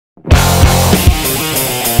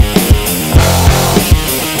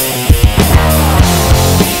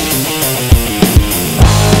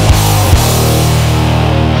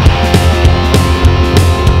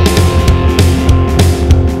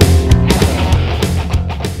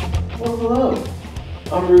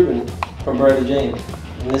Rooobyn from Beretta Jane,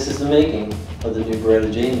 and this is the making of the new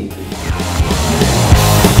Beretta Jane EP.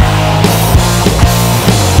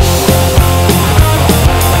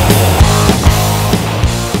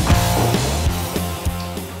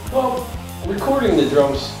 Well, recording the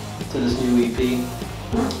drums to this new EP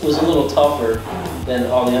was a little tougher than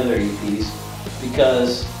all the other EPs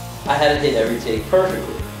because I had to hit every take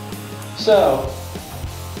perfectly. So,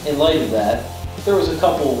 in light of that, there was a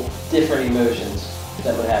couple different emotions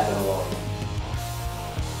that would happen along.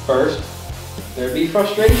 First, there'd be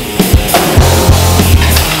frustration.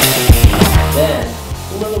 Then,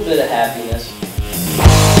 a little bit of happiness.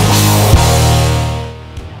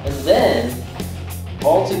 And then,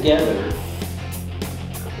 all together,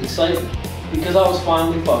 excitement, because I was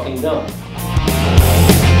finally fucking done.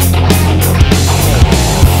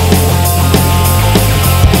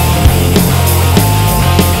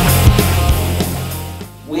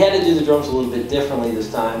 We had to do the drums a little bit differently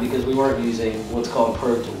this time because we weren't using what's called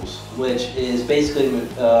Pro Tools, which is basically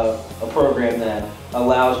a program that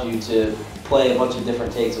allows you to play a bunch of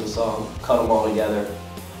different takes of a song, cut them all together,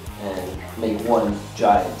 and make one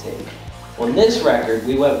giant take. On this record,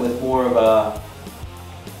 we went with more of a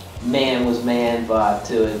man was man vibe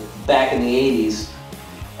to it. Back in the 80s,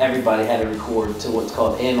 everybody had to record to what's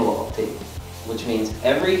called analog tape, which means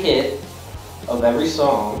every hit of every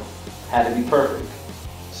song had to be perfect.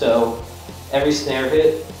 So every snare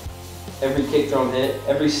hit, every kick drum hit,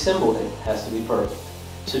 every cymbal hit has to be perfect.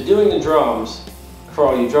 So doing the drums, for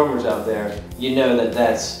all you drummers out there, you know that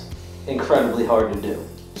that's incredibly hard to do.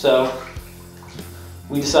 So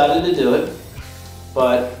we decided to do it,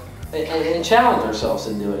 but and challenge ourselves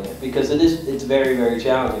in doing it because it's very, very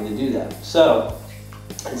challenging to do that. So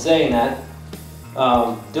in saying that,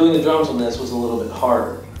 doing the drums on this was a little bit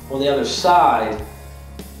harder. On the other side,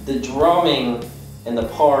 the drumming and the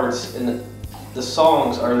parts and the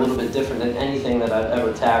songs are a little bit different than anything that I've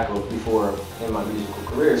ever tackled before in my musical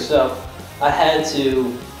career. So I had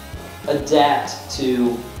to adapt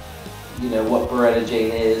to, you know, what Beretta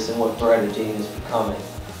Jane is and what Beretta Jane is becoming.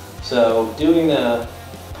 So doing the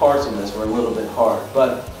parts on this were a little bit hard,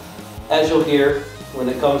 but as you'll hear when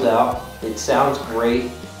it comes out, it sounds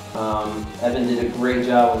great. Evan did a great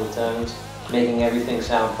job on the tones, making everything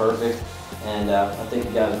sound perfect, and I think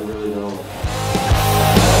you guys are really doing it.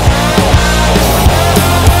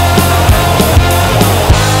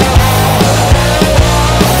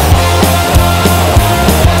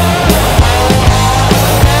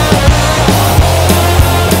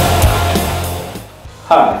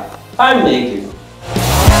 Hi, I'm Naked.